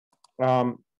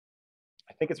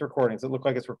I think it's recording. Does it look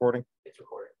like it's recording? It's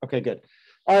recording. Okay, good.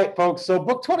 All right, folks. So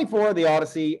book 24 of the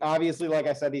Odyssey, obviously, like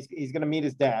I said, he's going to meet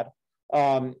his dad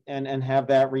and have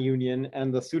that reunion,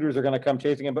 and the suitors are going to come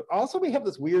chasing him. But also we have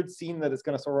this weird scene that it's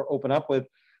going to sort of open up with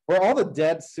where all the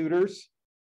dead suitors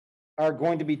are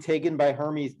going to be taken by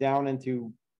Hermes down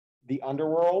into the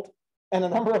underworld. And a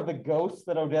number of the ghosts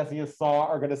that Odysseus saw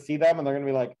are going to see them, and they're going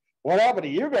to be like, what happened to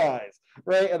you guys?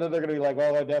 Right? And then they're going to be like,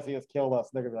 well, Odysseus killed us.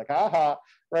 And they're going to be like, aha.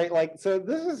 Right? Like, so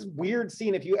this is weird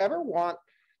scene. If you ever want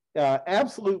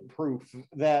absolute proof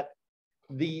that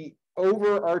the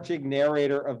overarching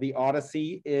narrator of the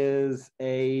Odyssey is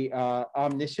a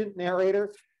omniscient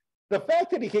narrator, the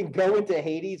fact that he can go into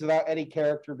Hades without any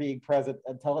character being present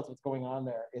and tell us what's going on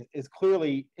there is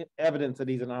clearly evidence that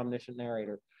he's an omniscient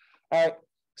narrator. All right.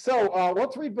 So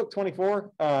let's read book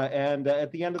 24, and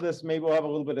at the end of this, maybe we'll have a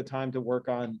little bit of time to work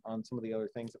on some of the other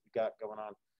things that we got going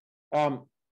on.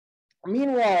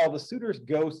 Meanwhile, the suitors'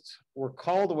 ghosts were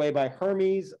called away by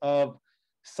Hermes of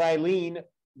Cyllene,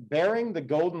 bearing the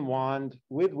golden wand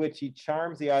with which he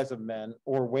charms the eyes of men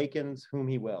or wakens whom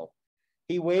he will.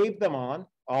 He waved them on,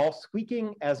 all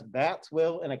squeaking as bats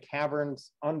will in a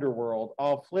cavern's underworld,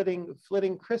 all flitting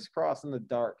crisscross in the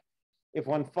dark, if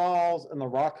one falls and the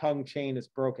rock-hung chain is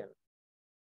broken.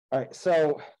 All right,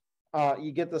 so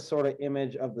you get this sort of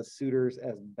image of the suitors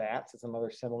as bats. It's another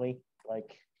simile,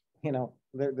 like, you know,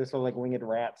 they're sort of like winged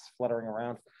rats fluttering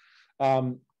around.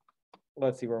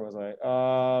 Let's see, where was I?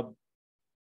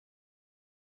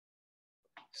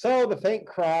 So with faint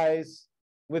cries,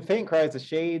 the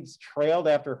shades trailed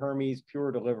after Hermes,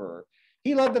 pure deliverer.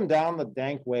 He led them down the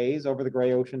dank ways, over the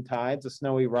gray ocean tides, the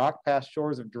snowy rock, past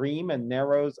shores of dream and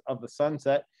narrows of the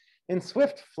sunset, in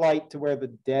swift flight to where the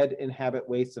dead inhabit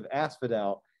wastes of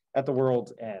asphodel at the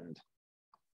world's end.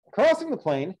 Crossing the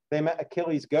plain, they met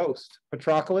Achilles' ghost,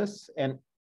 Patroclus and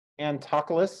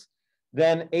Antilochus,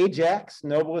 then Ajax,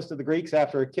 noblest of the Greeks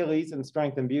after Achilles in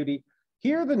strength and beauty.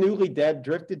 Here the newly dead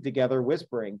drifted together,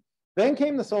 whispering. Then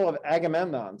came the soul of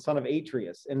Agamemnon, son of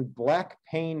Atreus, in black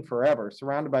pain forever,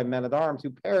 surrounded by men-at-arms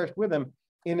who perished with him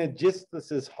in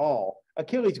Aegisthus' hall.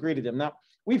 Achilles greeted him. Now,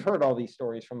 we've heard all these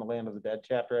stories from the Land of the Dead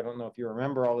chapter. I don't know if you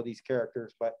remember all of these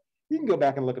characters, but you can go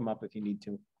back and look them up if you need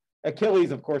to.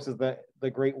 Achilles, of course, is the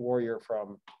great warrior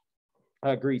from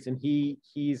Greece, and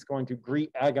he's going to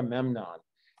greet Agamemnon,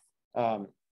 who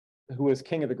was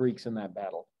king of the Greeks in that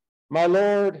battle. My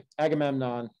lord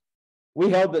Agamemnon, we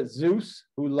held that Zeus,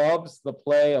 who loves the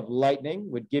play of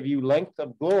lightning, would give you length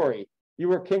of glory. You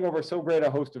were king over so great a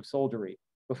host of soldiery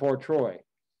before Troy,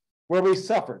 where we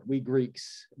suffered, we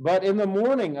Greeks. But in the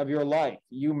morning of your life,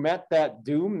 you met that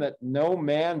doom that no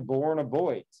man born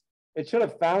avoids. It should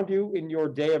have found you in your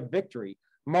day of victory,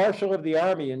 marshal of the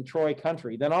army in Troy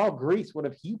country. Then all Greece would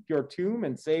have heaped your tomb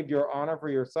and saved your honor for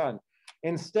your son.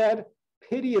 Instead,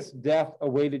 piteous death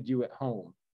awaited you at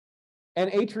home. And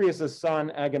Atreus'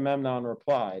 son Agamemnon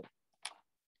replied,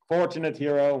 fortunate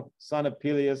hero, son of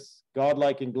Peleus,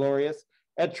 godlike and glorious,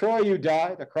 at Troy you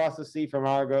died, across the sea from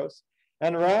Argos,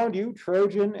 and round you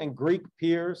Trojan and Greek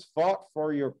peers fought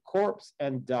for your corpse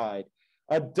and died.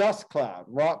 A dust cloud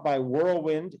wrought by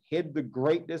whirlwind hid the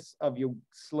greatness of you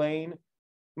slain,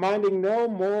 minding no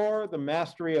more the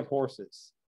mastery of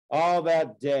horses. All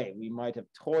that day we might have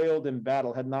toiled in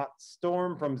battle had not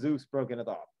storm from Zeus broken it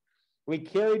off. We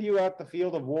carried you out the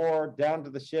field of war, down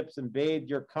to the ships, and bathed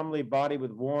your comely body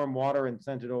with warm water and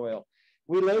scented oil.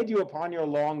 We laid you upon your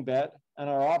long bed, and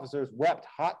our officers wept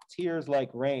hot tears like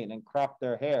rain and cropped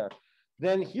their hair.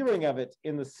 Then, hearing of it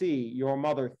in the sea, your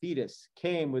mother Thetis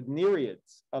came with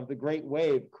nereids of the great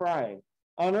wave, crying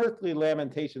unearthly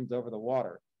lamentations over the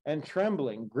water, and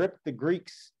trembling gripped the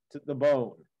Greeks to the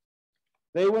bone.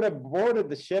 They would have boarded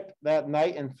the ship that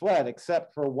night and fled,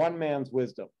 except for one man's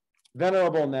wisdom.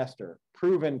 Venerable Nestor,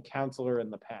 proven counselor in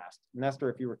the past. Nestor,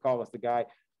 if you recall, was the guy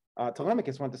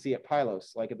Telemachus went to see at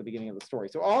Pylos, like at the beginning of the story.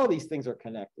 So all of these things are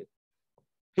connected.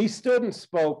 He stood and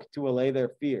spoke to allay their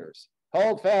fears.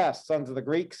 Hold fast, sons of the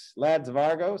Greeks, lads of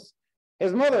Argos.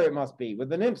 His mother, it must be, with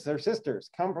the nymphs, her sisters,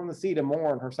 come from the sea to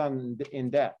mourn her son in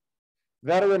death.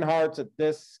 Veteran hearts at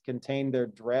this contained their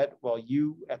dread, while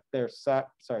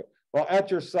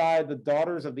at your side, the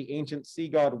daughters of the ancient sea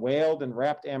god wailed and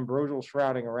wrapped ambrosial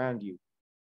shrouding around you.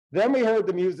 Then we heard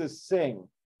the muses sing.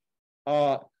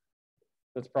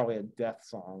 That's probably a death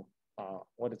song.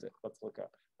 What is it? Let's look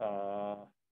up.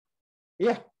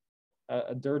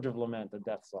 A dirge of lament, a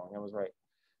death song. I was right.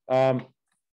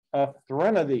 A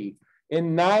threnody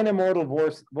in 9 immortal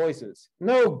voices.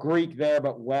 No Greek there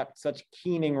but wept. Such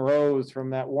keening rose from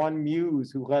that one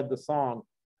muse who led the song.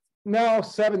 No,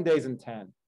 7 days and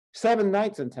 10. 7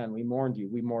 nights and 10 we mourned you,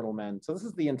 we mortal men. So this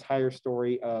is the entire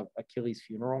story of Achilles'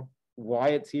 funeral. Why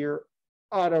it's here,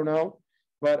 I don't know,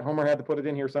 but Homer had to put it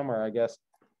in here somewhere, I guess.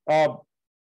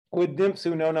 With nymphs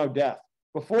who know no death.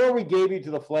 Before we gave you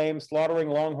to the flames, slaughtering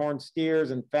longhorn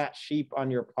steers and fat sheep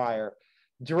on your pyre,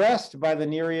 dressed by the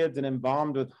Nereids and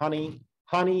embalmed with honey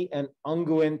and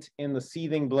unguent in the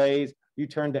seething blaze, you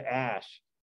turned to ash.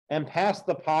 And past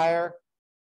the pyre,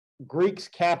 Greeks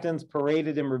captains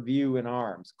paraded in review in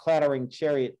arms, clattering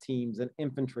chariot teams and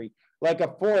infantry. Like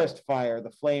a forest fire, the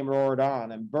flame roared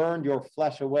on and burned your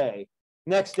flesh away.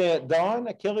 Next day at dawn,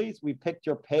 Achilles, we picked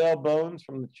your pale bones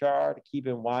from the char to keep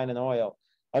in wine and oil.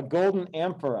 A golden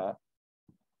amphora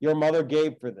your mother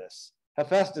gave for this,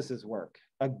 Hephaestus's work,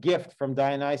 a gift from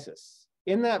Dionysus.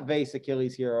 In that vase,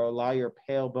 Achilles' hero, lie your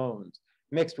pale bones,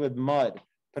 mixed with mud,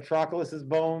 Patroclus's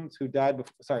bones, with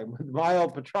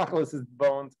mild Patroclus's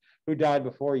bones, who died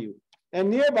before you. And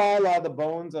nearby lie the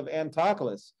bones of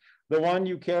Anticlus, the one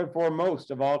you cared for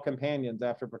most of all companions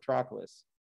after Patroclus.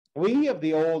 We of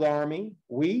the old army,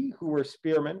 we who were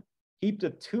spearmen, heaped a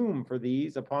tomb for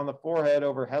these upon the forehead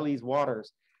over Helle's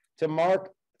waters, to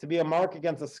be a mark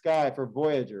against the sky for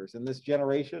voyagers in this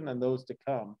generation and those to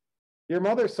come. Your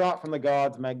mother sought from the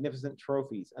gods magnificent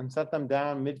trophies and set them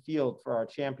down midfield for our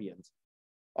champions.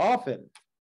 Often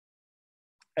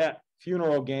at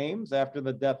funeral games after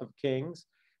the death of kings,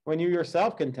 when you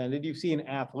yourself contended, you've seen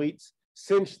athletes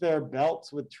cinch their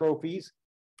belts with trophies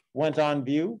went on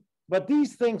view, but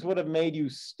these things would have made you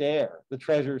stare, the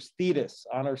treasures Thetis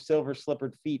on her silver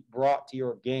slippered feet brought to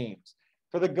your games.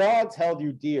 For the gods held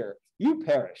you dear. You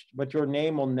perished, but your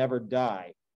name will never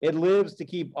die. It lives to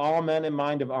keep all men in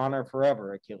mind of honor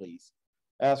forever, Achilles.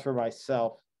 As for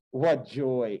myself, what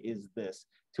joy is this,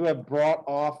 to have brought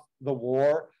off the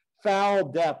war. Foul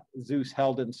death Zeus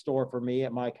held in store for me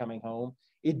at my coming home.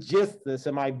 Aegisthus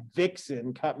and my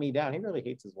vixen cut me down. He really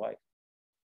hates his wife.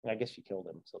 I guess she killed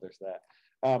him, so there's that.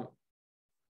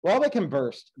 While they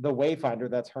conversed, the wayfinder,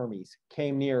 that's Hermes,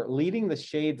 came near, leading the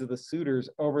shades of the suitors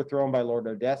overthrown by Lord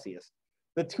Odysseus.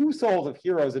 The two souls of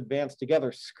heroes advanced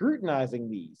together, scrutinizing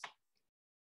these.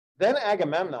 Then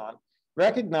Agamemnon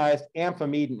recognized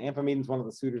Amphimedon. Amphimedon's one of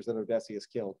the suitors that Odysseus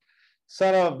killed.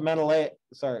 Son of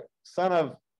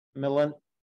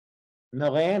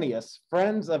Melanius,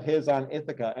 friends of his on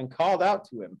Ithaca, and called out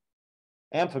to him,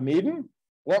 Amphimedon,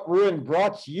 what ruin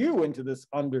brought you into this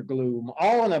undergloom,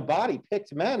 all in a body,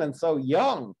 picked men, and so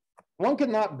young? One could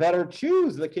not better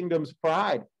choose the kingdom's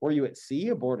pride. Were you at sea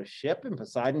aboard a ship, and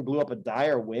Poseidon blew up a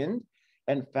dire wind,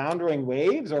 and foundering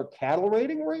waves, or cattle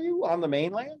raiding were you on the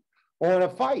mainland? Or in a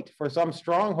fight for some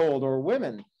stronghold or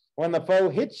women, when the foe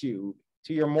hits you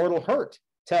to your mortal hurt?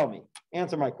 Tell me,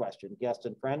 answer my question, guest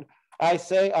and friend. I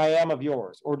say I am of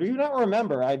yours. Or do you not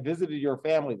remember I visited your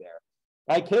family there?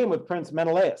 I came with Prince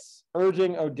Menelaus,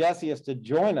 urging Odysseus to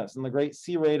join us in the great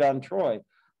sea raid on Troy.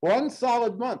 1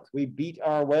 solid month we beat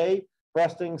our way,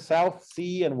 breasting south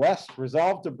sea and west,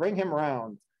 resolved to bring him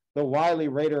round, the wily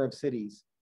raider of cities.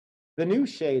 The new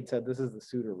shade said, this is the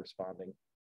suitor responding.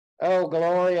 Oh,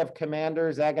 glory of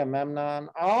commanders, Agamemnon,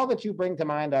 all that you bring to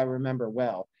mind I remember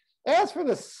well. As for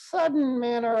the sudden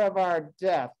manner of our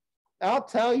death, I'll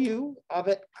tell you of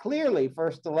it clearly,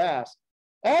 first to last.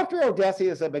 After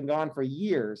Odysseus had been gone for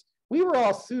years, we were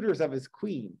all suitors of his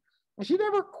queen. She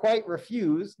never quite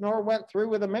refused, nor went through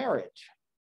with a marriage.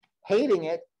 Hating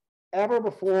it, ever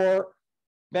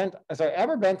bent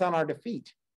on our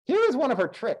defeat. Here is one of her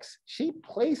tricks. She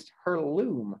placed her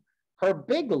loom, her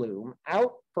big loom,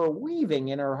 out for weaving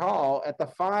in her hall at the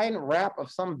fine wrap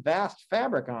of some vast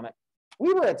fabric on it.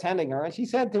 We were attending her, and she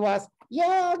said to us,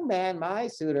 young man, my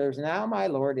suitors, now my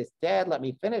lord is dead. Let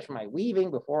me finish my weaving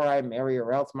before I marry,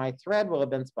 or else my thread will have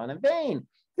been spun in vain.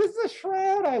 This is a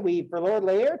shroud I weave for Lord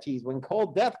Laertes when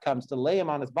cold death comes to lay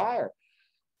him on his bier.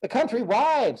 The country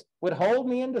wives would hold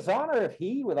me in dishonor if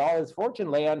he, with all his fortune,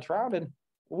 lay unshrouded.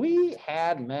 We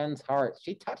had men's hearts.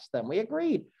 She touched them. We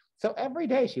agreed. So every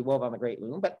day she wove on the great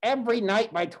loom, but every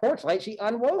night by torchlight she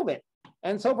unwove it.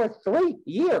 And so for 3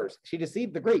 years she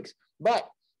deceived the Greeks. But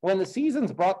when the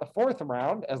seasons brought the 4th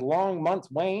round, as long months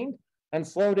waned and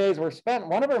slow days were spent,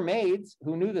 one of her maids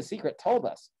who knew the secret told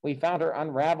us. We found her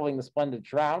unraveling the splendid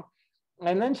shroud,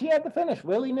 and then she had to finish,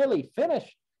 willy-nilly,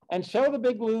 finish, and show the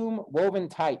big loom woven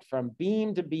tight from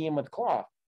beam to beam with cloth.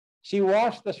 She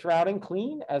washed the shrouding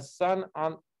clean as sun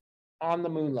on the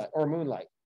moonlight.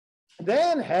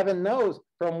 Then, heaven knows,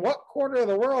 from what quarter of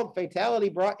the world fatality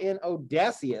brought in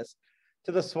Odysseus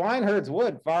to the swineherd's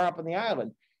wood far up in the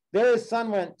island. There his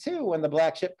son went too when the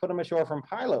black ship put him ashore from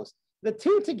Pylos. The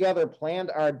two together planned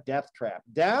our death trap.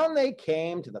 Down they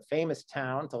came to the famous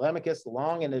town, Telemachus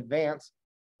long in advance,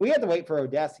 We had to wait for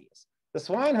Odysseus. The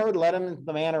swineherd led him into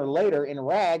the manor later in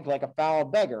rags like a foul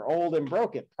beggar, old and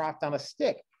broken, propped on a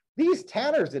stick. These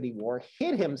tatters that he wore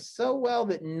hid him so well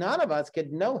that none of us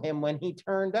could know him when he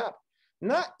turned up.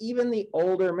 Not even the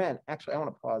older men. Actually, I want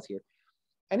to pause here.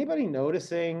 Anybody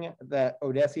noticing that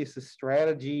Odysseus'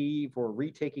 strategy for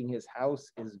retaking his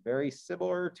house is very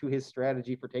similar to his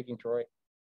strategy for taking Troy?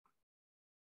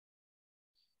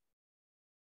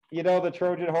 You know, the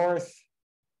Trojan horse.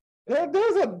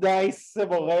 There's a nice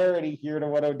similarity here to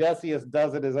what Odysseus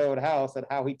does at his own house and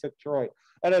how he took Troy.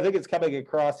 And I think it's coming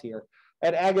across here.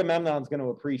 And Agamemnon's going to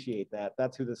appreciate that.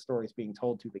 That's who this story is being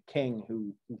told to, the king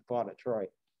who fought at Troy.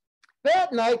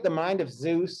 That night, the mind of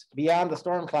Zeus, beyond the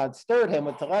storm cloud, stirred him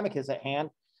with Telemachus at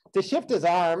hand to shift his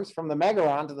arms from the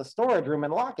Megaron to the storage room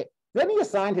and lock it. Then he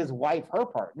assigned his wife her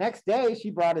part. Next day,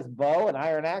 she brought his bow and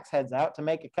iron axe heads out to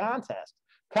make a contest.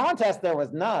 Contest there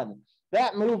was none.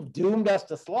 That move doomed us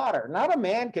to slaughter. Not a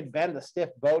man could bend the stiff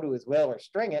bow to his will or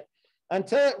string it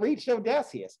until it reached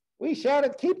Odysseus. We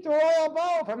shouted, "Keep the royal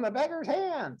bow from the beggar's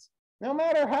hands." No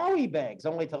matter how he begs,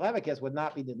 only Telemachus would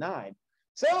not be denied.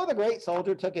 So the great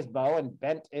soldier took his bow and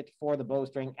bent it for the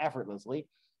bowstring effortlessly.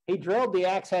 He drilled the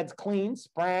axe heads clean,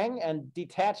 sprang, and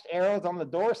detached arrows on the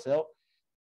doorsill.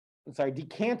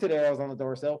 Decanted arrows on the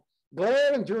doorsill,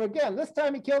 glared and drew again. This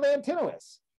time he killed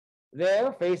Antinous.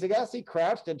 There, facing us, he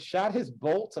crouched and shot his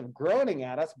bolts of groaning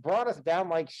at us, brought us down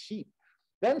like sheep.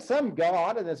 Then some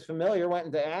god and his familiar went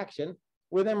into action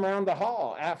with him round the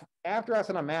hall. After us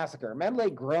in a massacre, men lay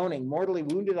groaning, mortally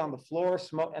wounded on the floor,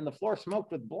 and the floor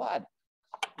smoked with blood.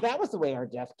 That was the way our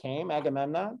death came,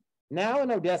 Agamemnon. Now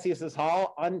in Odysseus'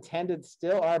 hall, untended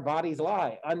still our bodies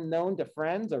lie, unknown to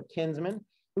friends or kinsmen,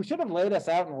 who should have laid us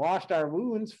out and washed our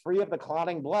wounds free of the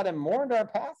clotting blood and mourned our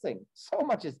passing. So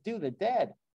much is due the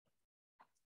dead.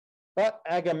 But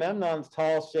Agamemnon's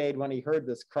tall shade, when he heard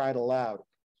this, cried aloud,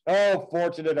 "Oh,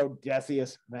 fortunate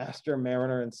Odysseus, master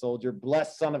mariner and soldier,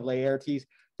 blessed son of Laertes,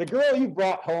 the girl you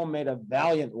brought home made a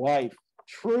valiant wife,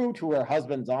 true to her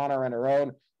husband's honor and her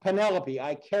own. Penelope,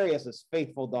 Icarius'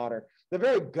 faithful daughter. The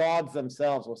very gods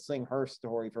themselves will sing her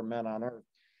story for men on earth.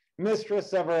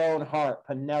 Mistress of her own heart,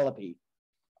 Penelope.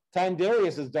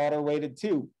 Tyndareus' daughter waited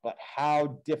too, but how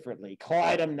differently.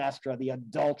 Clytemnestra, the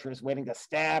adulteress, waiting to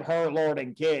stab her lord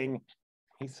and king."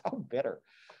 He's so bitter.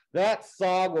 "That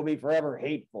song will be forever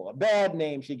hateful. A bad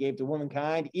name she gave to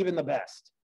womankind, even the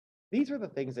best." These are the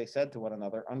things they said to one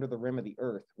another under the rim of the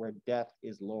earth, where death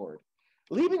is lord.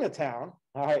 Leaving the town,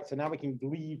 all right, so now we can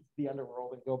leave the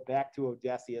underworld and go back to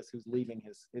Odysseus, who's leaving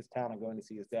his town and going to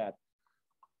see his dad.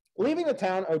 Leaving the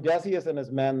town, Odysseus and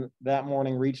his men that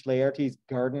morning reached Laertes'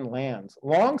 garden lands,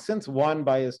 long since won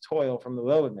by his toil from the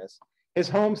wilderness, his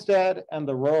homestead and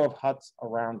the row of huts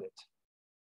around it,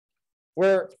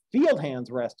 where field hands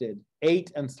rested,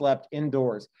 ate, and slept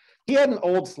indoors. He had an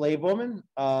old slave woman,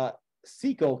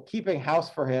 Sikel, keeping house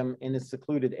for him in his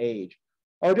secluded age.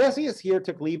 Odysseus here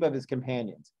took leave of his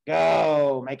companions.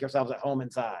 "Go, make yourselves at home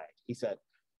inside," he said.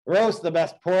 "Roast the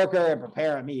best porker and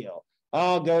prepare a meal.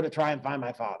 I'll go to try and find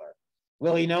my father.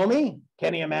 Will he know me?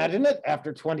 Can he imagine it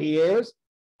after 20 years?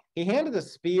 He handed a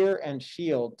spear and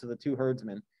shield to the two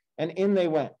herdsmen, and in they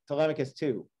went, Telemachus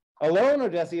too. Alone,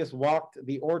 Odysseus walked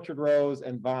the orchard rows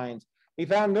and vines. He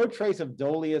found no trace of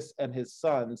Dolius and his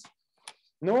sons,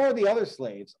 nor the other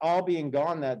slaves, all being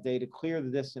gone that day to clear the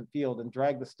distant field and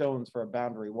drag the stones for a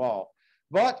boundary wall.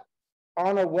 But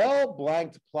on a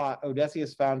well-blanked plot,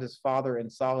 Odysseus found his father in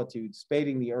solitude,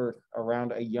 spading the earth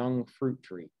around a young fruit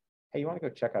tree. Hey, you want to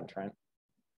go check on Trent?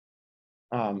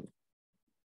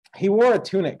 He wore a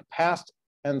tunic, patched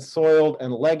and soiled,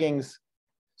 and leggings.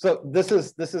 So this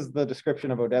is the description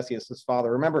of Odysseus'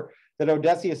 father. Remember that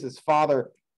Odysseus'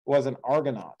 father was an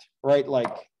Argonaut, right?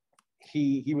 Like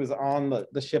he was on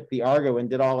the ship, the Argo, and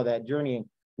did all of that journeying.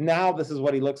 Now this is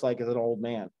what he looks like as an old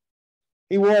man.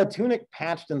 He wore a tunic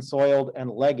patched and soiled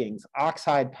and leggings,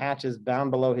 oxhide patches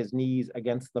bound below his knees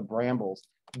against the brambles,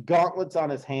 gauntlets on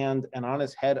his hand, and on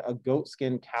his head a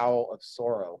goatskin cowl of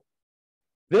sorrow.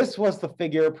 This was the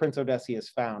figure Prince Odysseus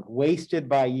found, wasted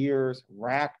by years,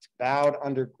 racked, bowed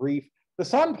under grief. The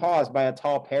son paused by a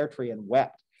tall pear tree and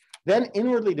wept, then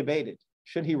inwardly debated.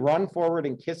 Should he run forward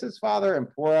and kiss his father and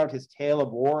pour out his tale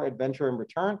of war adventure in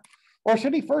return? Or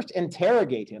should he first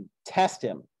interrogate him, test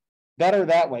him? Better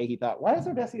that way, he thought. Why does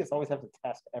Odysseus always have to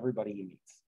test everybody he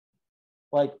meets?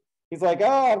 Like, he's like, oh,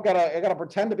 I gotta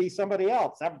pretend to be somebody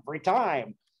else every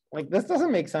time. Like, this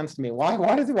doesn't make sense to me.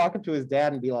 Why does he walk up to his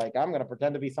dad and be like, I'm gonna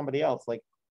pretend to be somebody else? Like,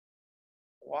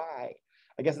 why?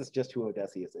 I guess it's just who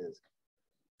Odysseus is.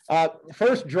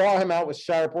 First, draw him out with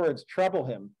sharp words, trouble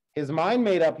him. His mind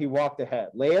made up, he walked ahead.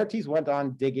 Laertes went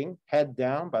on digging, head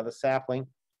down by the sapling,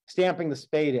 stamping the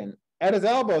spade in. At his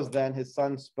elbows then, his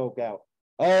son spoke out.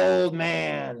 Old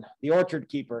man, the orchard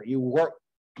keeper, you work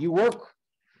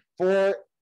for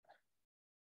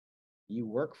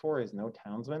is no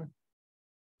townsman?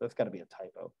 That's got to be a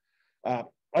typo.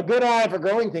 A good eye for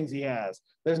growing things he has.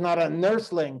 There's not a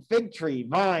nursling, fig tree,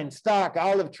 vine, stock,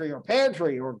 olive tree, or pear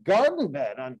tree, or garden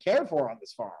bed uncared for on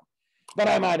this farm. But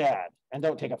I might add, and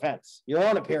don't take offense, your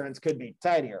own appearance could be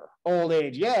tidier. Old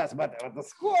age, yes, but the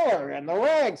score and the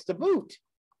rags to boot.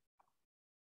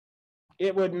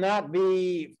 It would not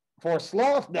be for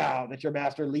sloth now that your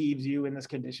master leaves you in this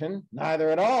condition, neither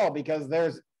at all, because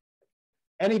there's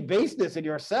any baseness in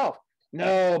yourself.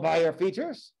 No, by your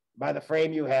features, by the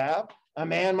frame you have, a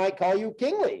man might call you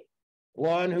kingly,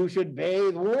 one who should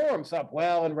bathe warm, sup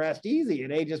well, and rest easy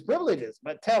in age's privileges.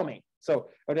 But tell me, so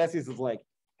Odysseus is like,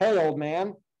 hey, old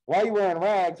man, why are you wearing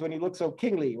rags when you look so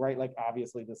kingly, right? Like,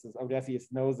 obviously, this is, Odysseus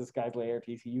knows this guy's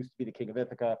Laertes. He used to be the king of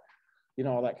Ithaca, you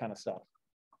know, all that kind of stuff.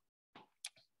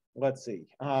 Let's see.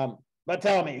 But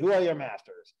tell me, who are your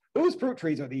masters? Whose fruit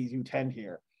trees are these you tend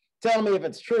here? Tell me if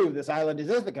it's true this island is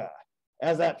Ithaca,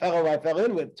 as that fellow I fell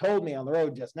in with told me on the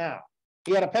road just now.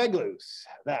 He had a peg loose.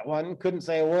 That one couldn't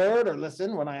say a word or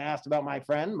listen when I asked about my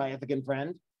friend, my Ithacan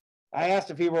friend. I asked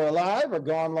if he were alive or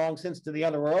gone long since to the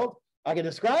other world. I can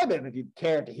describe him if you'd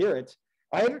care to hear it.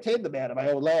 I entertained the man of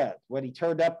my old lad when he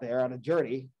turned up there on a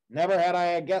journey. Never had I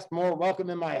a guest more welcome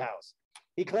in my house.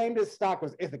 He claimed his stock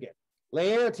was Ithacan.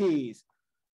 Laertes,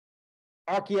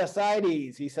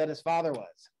 Archaeocides, he said his father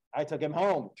was. I took him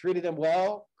home, treated him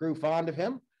well, grew fond of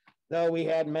him, though we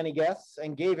had many guests,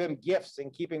 and gave him gifts in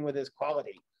keeping with his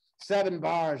quality. 7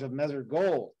 bars of measured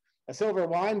gold, a silver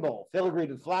wine bowl filigreed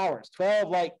with flowers, 12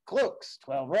 light cloaks,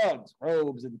 12 rugs,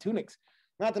 robes, and tunics,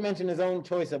 not to mention his own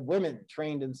choice of women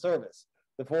trained in service,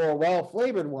 the 4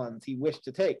 well-flavored ones he wished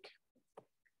to take.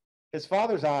 His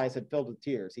father's eyes had filled with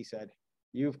tears. He said,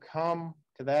 you've come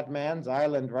to that man's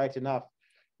island right enough,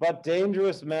 but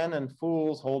dangerous men and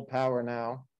fools hold power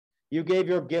now. You gave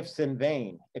your gifts in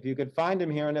vain. If you could find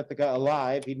him here in Ithaca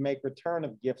alive, he'd make return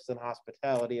of gifts and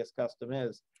hospitality as custom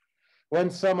is, when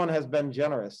someone has been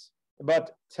generous.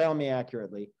 But tell me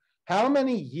accurately, how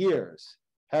many years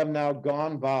have now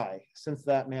gone by since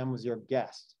that man was your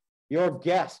guest? Your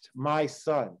guest, my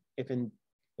son, if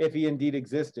he indeed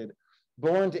existed,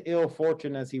 born to ill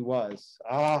fortune as he was.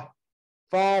 Ah,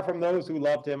 far from those who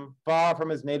loved him, far from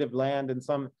his native land, and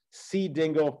some sea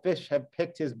dingle fish have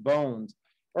picked his bones,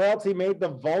 or else he made the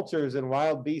vultures and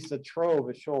wild beasts a trove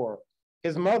ashore.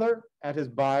 His mother at his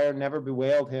byre never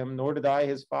bewailed him, nor did I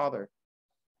his father.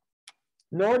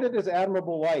 Nor did his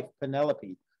admirable wife,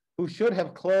 Penelope, who should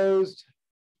have closed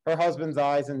her husband's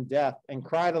eyes in death and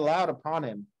cried aloud upon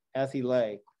him as he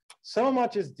lay. So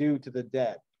much is due to the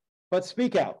dead. But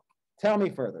speak out, tell me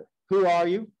further. Who are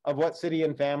you? Of what city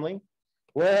and family?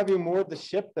 Where have you moored the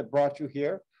ship that brought you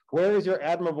here? Where is your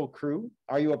admirable crew?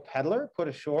 Are you a peddler put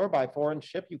ashore by foreign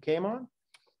ship you came on?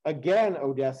 Again,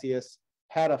 Odysseus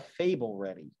had a fable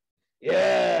ready.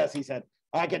 Yes, he said,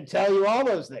 I can tell you all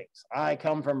those things. I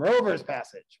come from Rover's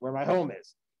Passage, where my home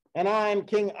is, and I'm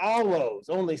King Aloud's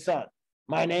only son.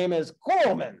 My name is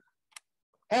Corlman.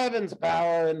 Heaven's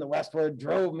power in the westward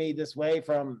drove me this way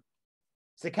from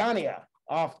Sicania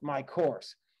off my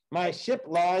course. My ship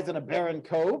lies in a barren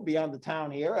cove beyond the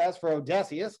town here. As for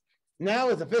Odysseus, now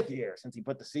is the 5th year since he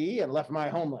put to sea and left my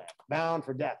homeland, bound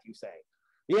for death, you say.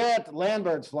 Yet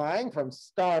landbirds flying from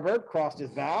starboard crossed his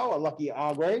bow, a lucky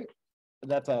augury.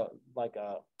 That's like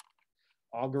a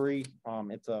augury.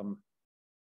 It's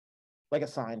like a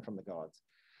sign from the gods.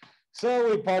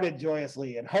 So we parted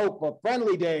joyously in hope of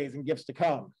friendly days and gifts to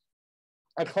come.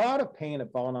 A cloud of pain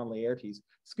had fallen on Laertes.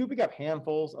 Scooping up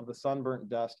handfuls of the sunburnt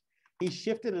dust, he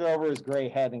shifted it over his gray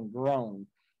head and groaned.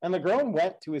 And the groan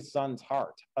went to his son's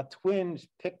heart. A twinge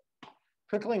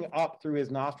prickling up through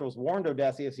his nostrils warned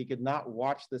Odysseus he could not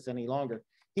watch this any longer.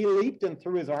 He leaped and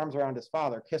threw his arms around his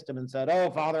father, kissed him, and said,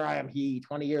 oh, father, I am he,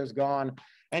 20 years gone,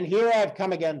 and here I've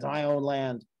come again to my own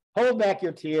land. Hold back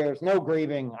your tears, no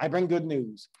grieving. I bring good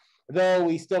news, though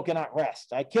we still cannot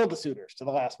rest. I killed the suitors to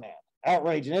the last man.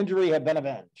 Outrage and injury have been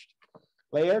avenged.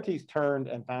 Laertes turned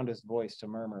and found his voice to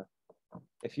murmur,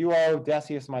 if you are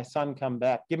Odysseus, my son, come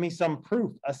back. Give me some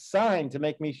proof, a sign to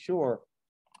make me sure.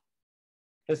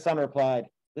 His son replied,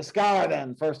 the scar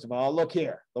then, first of all. Look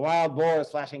here. The wild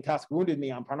boar's flashing tusk wounded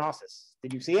me on Parnassus.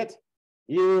 Did you see it?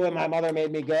 You and my mother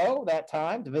made me go that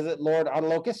time to visit Lord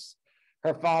Autolycus,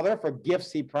 her father, for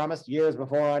gifts he promised years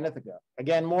before on Ithaca.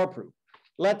 Again, more proof.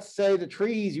 Let's say the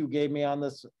trees you gave me on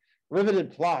this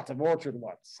riveted plot of orchard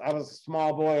once. I was a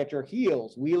small boy at your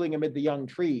heels, wheeling amid the young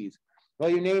trees. Well,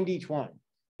 you named each one.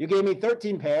 You gave me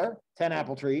 13 pear, 10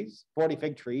 apple trees, 40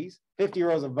 fig trees, 50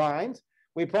 rows of vines.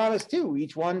 We promised 2,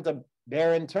 each one to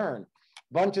bear in turn.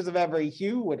 Bunches of every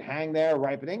hue would hang there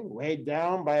ripening, weighed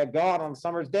down by a god on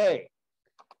summer's day.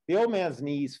 The old man's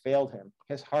knees failed him.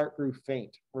 His heart grew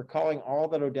faint, recalling all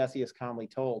that Odysseus calmly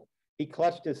told. He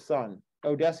clutched his son.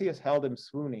 Odysseus held him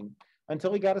swooning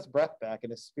until he got his breath back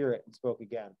in his spirit and spoke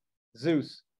again.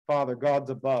 Zeus, Father, gods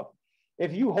above,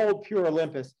 if you hold pure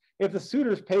Olympus, if the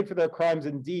suitors paid for their crimes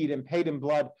indeed and paid in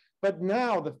blood, but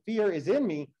now the fear is in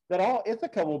me that all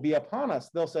Ithaca will be upon us.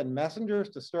 They'll send messengers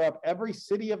to stir up every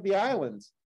city of the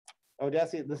islands.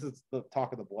 Odysseus, this is the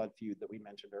talk of the blood feud that we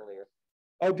mentioned earlier.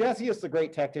 Odysseus, the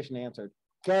great tactician, answered,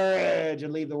 courage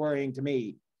and leave the worrying to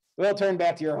me. We'll turn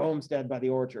back to your homestead by the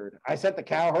orchard. I sent the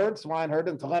cowherd, swineherd,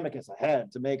 and Telemachus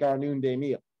ahead to make our noonday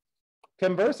meal.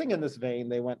 Conversing in this vein,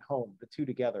 they went home, the two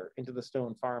together, into the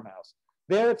stone farmhouse.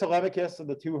 There, Telemachus and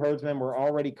the 2 herdsmen were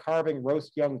already carving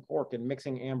roast young pork and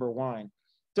mixing amber wine.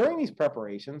 During these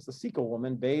preparations, the Sicyl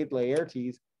woman bathed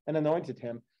Laertes and anointed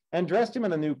him, and dressed him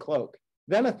in a new cloak.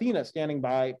 Then Athena, standing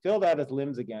by, filled out his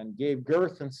limbs again, gave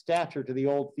girth and stature to the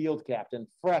old field captain,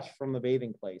 fresh from the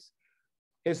bathing place.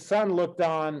 His son looked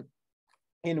on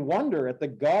in wonder at the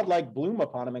godlike bloom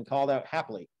upon him and called out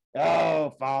happily, oh,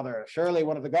 father, surely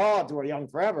one of the gods who are young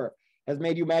forever has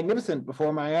made you magnificent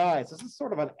before my eyes. This is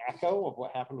sort of an echo of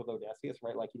what happened with Odysseus,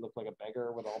 right? Like he looked like a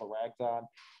beggar with all the rags on,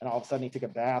 and all of a sudden he took a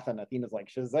bath, and Athena's like,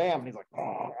 Shazam, and he's like,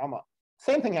 oh,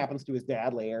 Same thing happens to his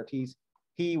dad, Laertes.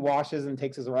 He washes and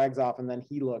takes his rags off, and then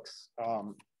he looks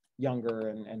younger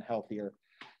and healthier.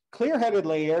 Clear-headed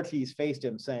Laertes faced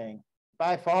him, saying,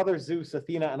 by Father Zeus,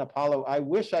 Athena, and Apollo, I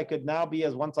wish I could now be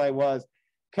as once I was,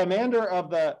 commander of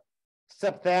the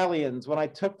Septhalians when I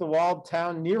took the walled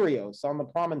town Nereos on the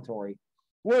promontory.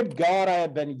 Would God I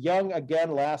had been young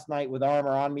again last night with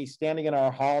armor on me, standing in our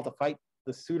hall to fight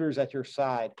the suitors at your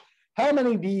side. How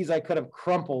many of these I could have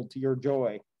crumpled to your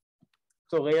joy.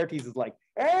 So Laertes is like,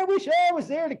 I wish I was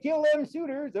there to kill them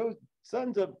suitors, those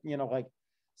sons of,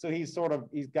 so he's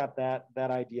got that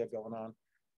idea going on.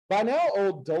 By now,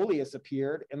 old Dolius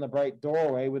appeared in the bright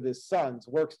doorway with his sons,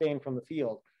 work stained from the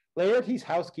field. Laertes'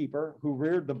 housekeeper, who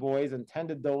reared the boys and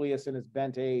tended Dolius in his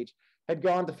bent age, had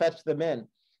gone to fetch them in.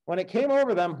 When it came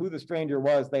over them who the stranger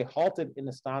was, they halted in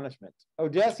astonishment.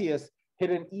 Odysseus hit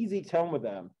an easy tone with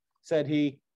them. Said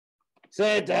he,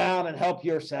 sit down and help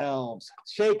yourselves.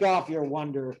 Shake off your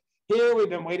wonder. Here we've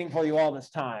been waiting for you all this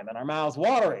time, and our mouths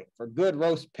watering for good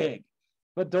roast pig.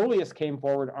 But Dolius came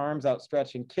forward, arms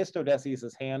outstretched, and kissed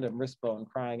Odysseus' hand and wrist bone,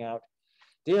 crying out,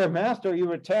 dear master,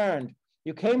 you returned.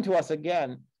 You came to us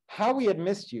again. How we had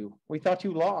missed you. We thought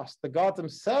you lost. The gods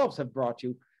themselves have brought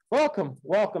you. Welcome,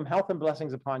 welcome, health and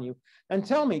blessings upon you. And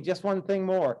tell me just one thing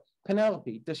more.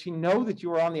 Penelope, does she know that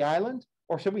you are on the island,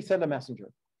 or should we send a messenger?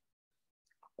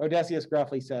 Odysseus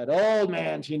gruffly said, old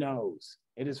man, she knows.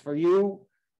 Is it for you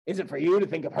to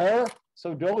think of her?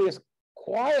 So Dolius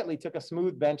quietly took a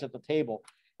smooth bench at the table,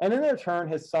 and in their turn,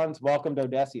 his sons welcomed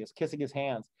Odysseus, kissing his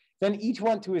hands. Then each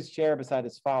went to his chair beside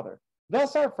his father.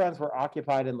 Thus our friends were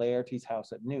occupied in Laertes'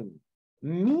 house at noon.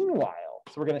 Meanwhile,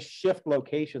 so we're going to shift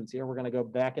locations here. We're going to go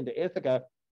back into Ithaca,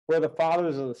 where the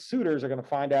fathers of the suitors are going to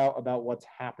find out about what's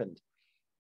happened.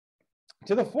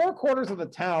 To the 4 quarters of the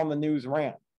town, the news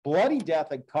ran. Bloody death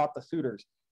had caught the suitors,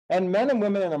 and men and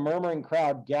women in a murmuring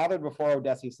crowd gathered before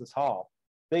Odysseus' hall.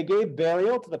 They gave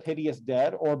burial to the piteous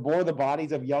dead, or bore the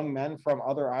bodies of young men from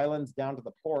other islands down to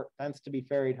the port, thence to be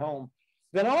ferried home.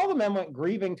 Then all the men went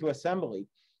grieving to assembly,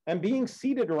 and being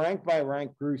seated rank by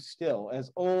rank grew still,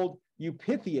 as old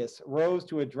Eupitheus rose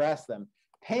to address them.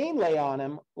 Pain lay on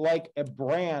him like a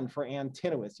brand for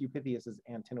Antinous. Eupitheus is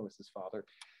Antinous' father.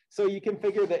 So you can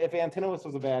figure that if Antinous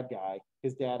was a bad guy,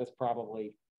 his dad is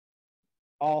probably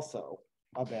also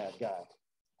a bad guy,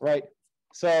 right?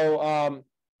 So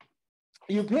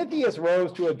Eupitheus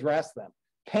rose to address them.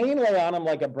 Pain lay on him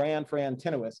like a brand for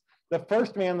Antinous, the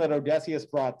first man that Odysseus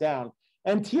brought down,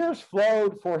 and tears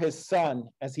flowed for his son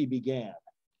as he began.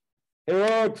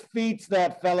 Heroic feats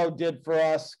that fellow did for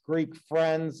us, Greek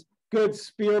friends. Good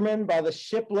spearman, by the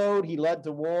shipload he led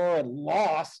to war and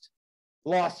lost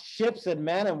ships and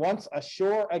men, and once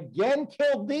ashore again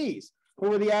killed these, who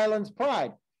were the island's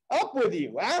pride. Up with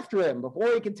you, after him,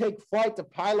 before he can take flight to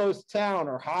Pylos town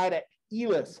or hide at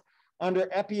Elis under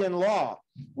Epian law.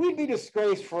 We'd be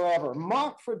disgraced forever,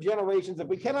 mocked for generations if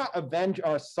we cannot avenge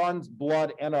our son's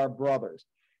blood and our brothers.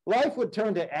 Life would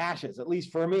turn to ashes, at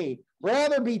least for me.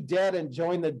 Rather be dead and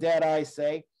join the dead, I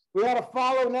say. We ought to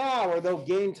follow now, or they'll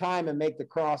gain time and make the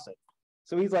crossing.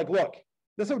 So he's like, look,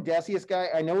 this Odysseus guy,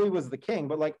 I know he was the king,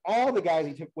 but like all the guys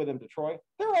he took with him to Troy,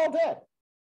 they're all dead.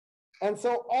 And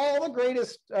so all the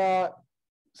greatest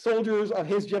soldiers of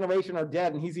his generation are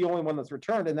dead and he's the only one that's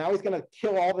returned. And now he's going to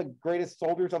kill all the greatest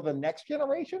soldiers of the next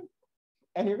generation.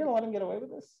 And you're going to let him get away with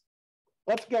this?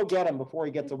 Let's go get him before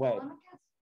he gets away.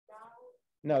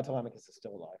 No, Telemachus is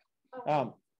still alive.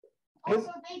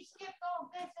 Also, they skipped all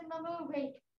this in the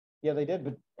movie. Yeah, they did,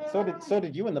 but so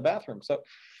did you in the bathroom. So,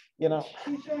 you know.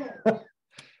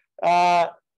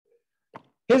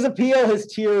 His appeal, his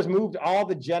tears moved all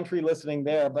the gentry listening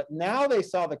there, but now they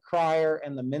saw the crier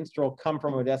and the minstrel come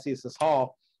from Odysseus'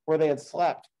 hall where they had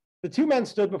slept. The two men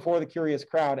stood before the curious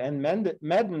crowd, and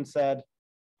Medon said,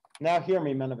 "Now hear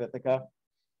me, men of Ithaca.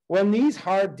 When these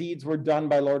hard deeds were done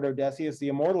by Lord Odysseus, the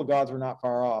immortal gods were not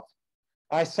far off.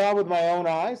 I saw with my own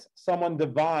eyes someone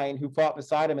divine who fought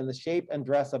beside him in the shape and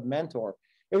dress of Mentor.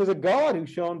 It was a god who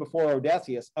shone before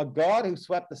Odysseus, a god who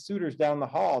swept the suitors down the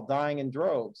hall, dying in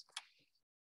droves.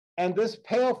 And this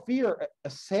pale fear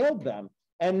assailed them.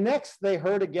 And next they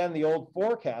heard again the old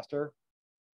forecaster.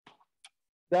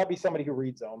 That'd be somebody who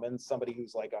reads omens, somebody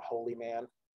who's like a holy man.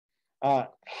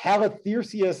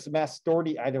 Halithersius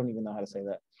Mastordi, I don't even know how to say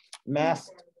that.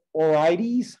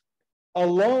 Mastorides.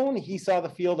 Alone he saw the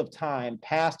field of time,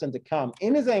 past and to come.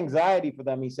 In his anxiety for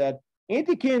them, he said,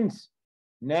 Antikins,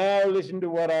 now listen to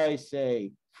what I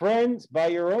say. Friends, by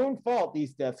your own fault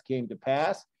these deaths came to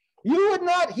pass. You would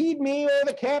not heed me or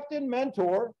the captain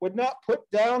Mentor, would not put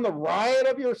down the riot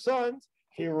of your sons.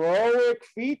 Heroic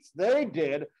feats they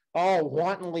did, all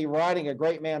wantonly raiding a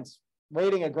great man's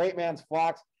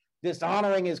flocks,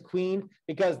 dishonoring his queen,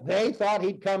 because they thought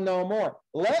he'd come no more.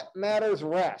 Let matters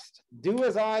rest. Do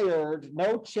as I urge,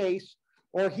 no chase,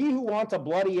 or he who wants a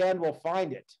bloody end will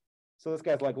find it. So this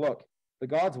guy's like, look, the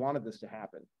gods wanted this to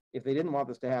happen. If they didn't want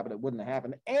this to happen, it wouldn't have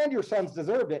happened. And your sons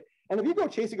deserved it. And if you go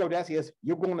chasing Odysseus,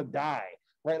 you're going to die,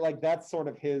 right? Like that's sort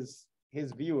of his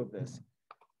view of this.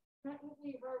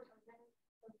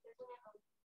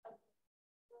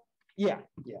 Yeah.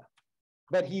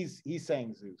 But he's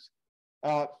saying Zeus.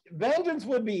 Vengeance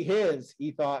would be his,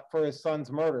 he thought, for his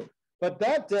son's murder. But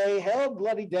that day held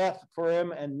bloody death for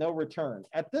him and no return.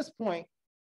 At this point,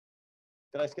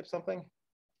 did I skip something?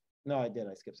 No, I did.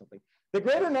 I skipped something. The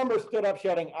greater number stood up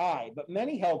shouting, aye, but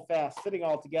many held fast, sitting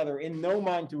all together in no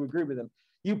mind to agree with him.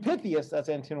 Eupitheus, that's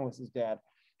Antinous' dad,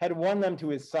 had won them to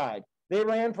his side. They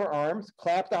ran for arms,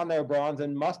 clapped on their bronze,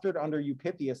 and mustered under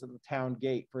Eupitheus at the town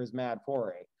gate for his mad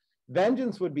foray.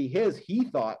 Vengeance would be his, he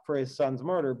thought, for his son's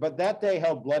murder, but that day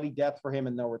held bloody death for him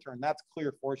and no return. That's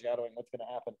clear foreshadowing what's going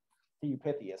to happen to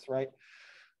Eupitheus, right?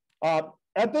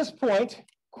 At this point,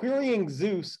 querying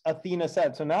Zeus, Athena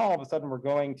said, so now all of a sudden we're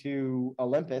going to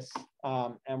Olympus,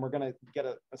 and we're going to get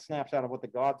a snapshot of what the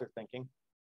gods are thinking.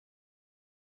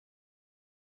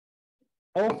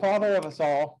 O Father of us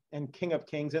all and King of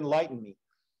kings, enlighten me.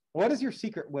 What is your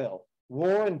secret will?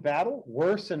 War and battle,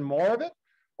 worse and more of it?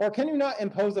 Or can you not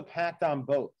impose a pact on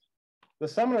both? The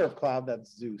summoner of cloud,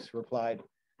 that's Zeus, replied,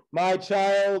 my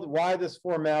child, why this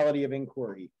formality of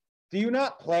inquiry? Do you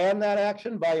not plan that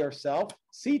action by yourself?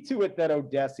 See to it that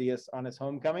Odysseus on his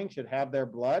homecoming should have their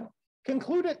blood.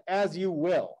 Conclude it as you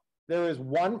will. There is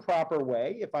one proper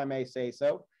way, if I may say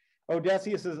so,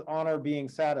 Odysseus's honor being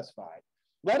satisfied.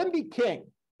 Let him be king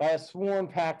by a sworn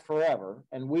pact forever,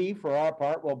 and we, for our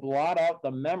part, will blot out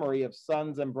the memory of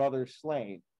sons and brothers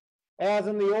slain. As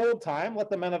in the old time, let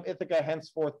the men of Ithaca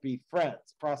henceforth be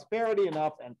friends, prosperity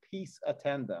enough and peace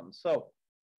attend them. So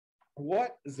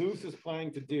what Zeus is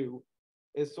planning to do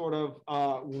is sort of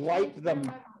wipe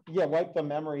the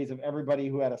memories of everybody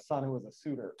who had a son who was a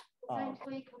suitor.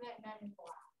 Essentially commit Men in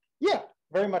Black. Yeah,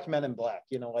 very much Men in Black,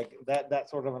 you know, like that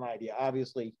sort of an idea.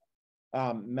 Obviously,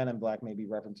 Men in Black may be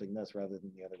referencing this rather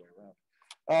than the other way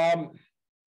around.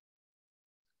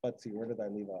 Let's see, where did I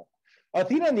leave off?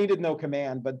 Athena needed no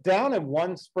command, but down in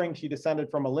one spring she descended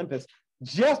from Olympus,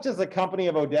 just as the company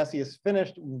of Odysseus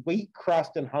finished wheat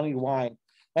crust and honeyed wine,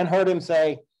 and heard him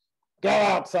say, go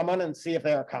out, someone, and see if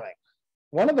they are coming.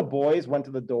 One of the boys went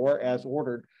to the door as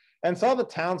ordered, and saw the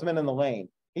townsmen in the lane.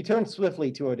 He turned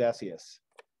swiftly to Odysseus.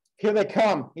 Here they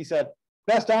come, he said.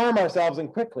 Best arm ourselves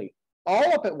and quickly.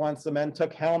 All up at once the men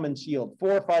took helm and shield,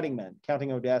 4 fighting men,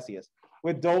 counting Odysseus,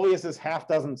 with Dolius's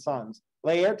half-dozen sons.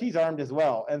 Laertes armed as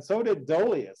well, and so did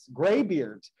Dolius,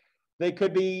 graybeards. They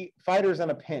could be fighters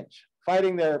in a pinch,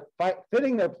 fitting their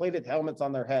plated helmets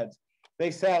on their heads.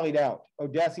 They sallied out,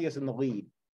 Odysseus in the lead.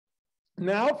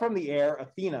 Now from the air,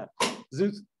 Athena,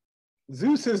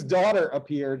 Zeus's daughter,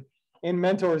 appeared in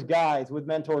Mentor's guise with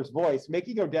Mentor's voice,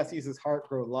 making Odysseus's heart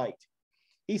grow light.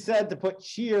 He said to put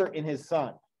cheer in his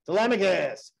son.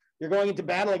 Telemachus, you're going into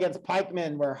battle against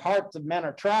pikemen where hearts of men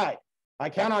are tried. I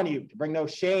count on you to bring no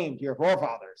shame to your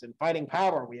forefathers. In fighting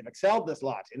power, we have excelled this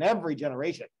lot in every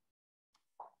generation.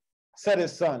 Said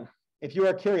his son, if you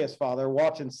are curious, father,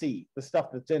 watch and see the stuff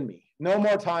that's in me. No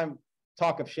more time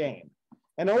talk of shame.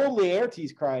 And old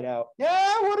Laertes cried out,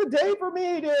 yeah, what a day for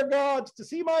me, dear gods, to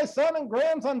see my son and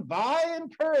grandson vie in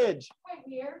courage.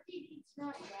 Wait, Laertes, he's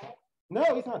not dead.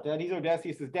 No, he's not dead. He's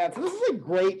Odysseus' dad. So this is a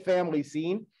great family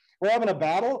scene. We're having a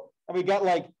battle, and we got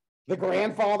like the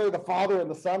grandfather, the father,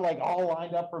 and the son like all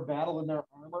lined up for battle in their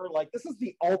armor. Like this is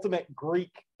the ultimate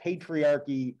Greek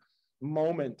patriarchy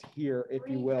moment here, if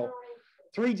you will.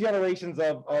 3 generations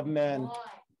of men.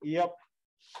 Yep.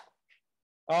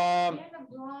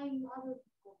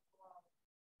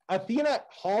 Athena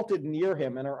halted near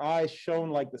him, and her eyes shone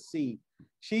like the sea.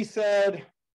 She said,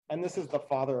 and this is the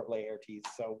father of Laertes,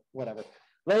 so whatever.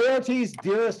 Laertes,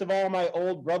 dearest of all my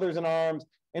old brothers in arms,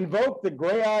 invoke the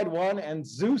gray-eyed one and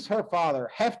Zeus her father.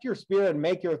 Heft your spear and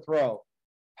make your throw.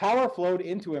 Power flowed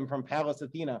into him from Pallas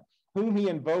Athena, whom he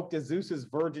invoked as Zeus's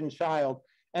virgin child,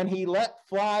 and he let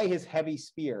fly his heavy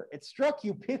spear. It struck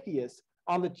Eupitheus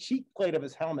on the cheek plate of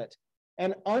his helmet,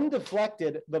 and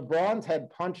undeflected, the bronze head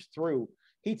punched through.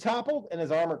 He toppled, and his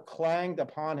armor clanged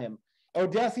upon him.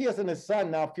 Odysseus and his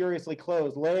son, now furiously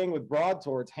closed, laying with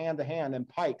broadswords hand to hand and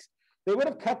pikes. They would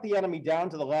have cut the enemy down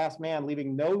to the last man,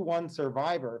 leaving no one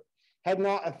survivor, had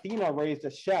not Athena raised a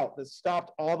shout that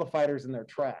stopped all the fighters in their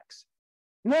tracks.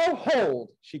 No, hold,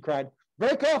 she cried.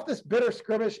 Break off this bitter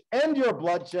skirmish, end your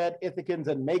bloodshed, Ithacans,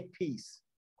 and make peace.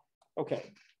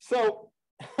 Okay, so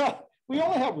we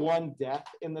only have one death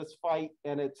in this fight,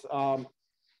 and it's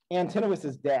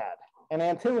Antinous' dad. And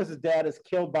Antinous' dad is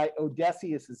killed by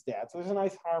Odysseus' dad. So there's a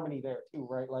nice harmony there too,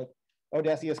 right? Like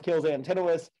Odysseus kills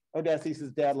Antinous,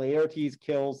 Odysseus' dad Laertes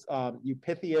kills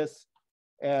Eupitheus,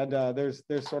 and there's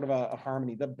sort of a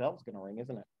harmony. The bell's gonna ring,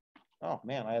 isn't it? Oh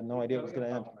man, I had no idea it was gonna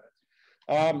end.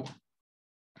 And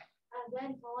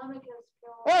then Telemachus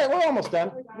killed. All right, we're almost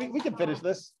done. We can finish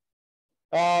this.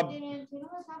 Did Antinous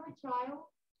have a child?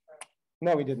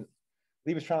 No, he didn't.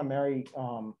 He was trying to marry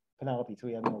Penelope, so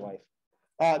he had no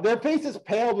wife. Their faces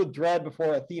paled with dread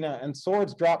before Athena, and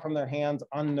swords dropped from their hands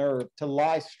unnerved to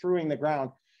lie strewing the ground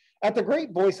at the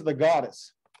great voice of the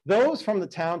goddess. Those from the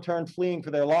town turned fleeing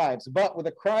for their lives, but with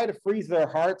a cry to freeze their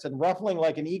hearts and ruffling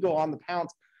like an eagle on the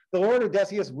pounce, the Lord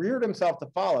Odysseus reared himself to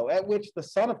follow, at which the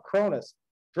son of Cronus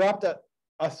dropped a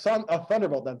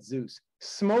thunderbolt, that's Zeus,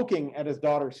 smoking at his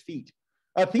daughter's feet.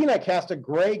 Athena cast a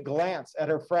gray glance at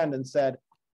her friend and said,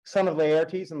 son of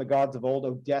Laertes and the gods of old,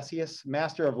 Odysseus,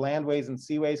 master of landways and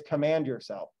seaways, command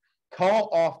yourself. Call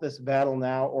off this battle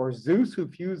now, or Zeus, who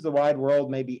fused the wide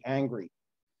world, may be angry.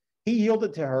 He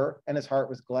yielded to her, and his heart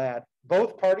was glad.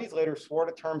 Both parties later swore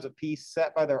to terms of peace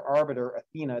set by their arbiter,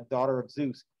 Athena, daughter of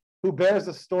Zeus, who bears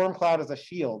the storm cloud as a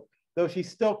shield, though she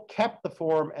still kept the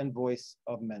form and voice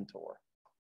of Mentor.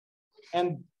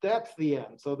 And that's the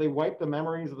end. So they wipe the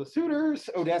memories of the suitors.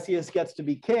 Odysseus gets to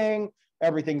be king.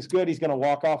 Everything's good. He's going to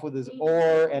walk off with his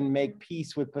oar and make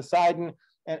peace with Poseidon,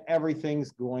 and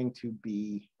everything's going to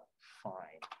be fine.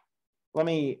 Let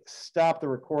me stop the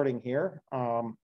recording here.